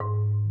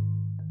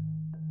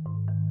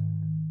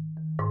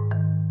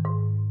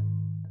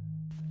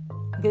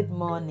Good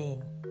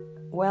morning.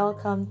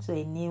 Welcome to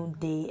a new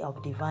day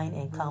of divine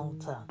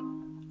encounter.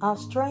 Our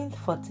strength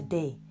for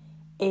today,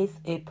 8th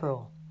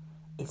April,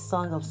 is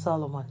Song of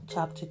Solomon,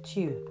 chapter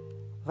 2,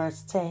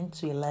 verse 10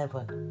 to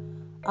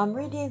 11. I'm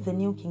reading the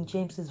New King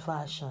James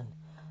Version,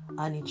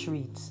 and it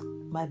reads,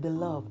 "My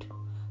beloved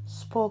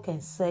spoke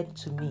and said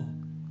to me,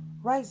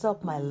 Rise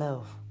up, my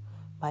love,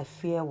 my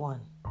fair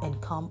one,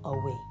 and come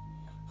away.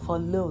 For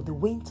lo, the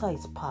winter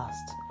is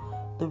past,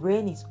 the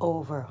rain is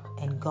over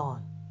and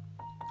gone."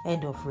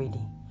 End of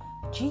reading.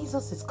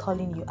 Jesus is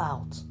calling you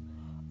out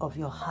of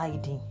your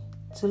hiding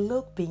to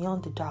look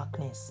beyond the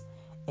darkness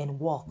and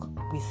walk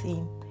with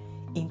Him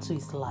into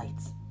His light.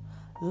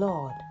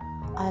 Lord,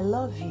 I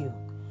love you.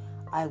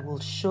 I will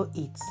show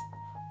it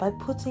by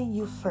putting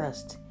you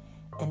first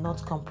and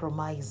not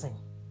compromising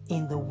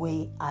in the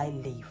way I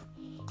live.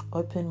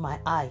 Open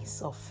my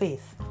eyes of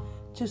faith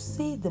to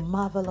see the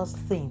marvelous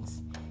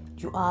things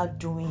you are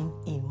doing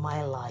in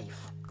my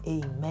life.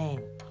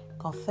 Amen.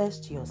 Confess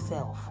to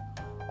yourself,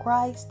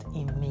 Christ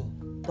in me,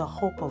 the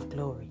hope of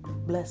glory.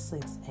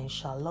 Blessings and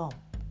shalom.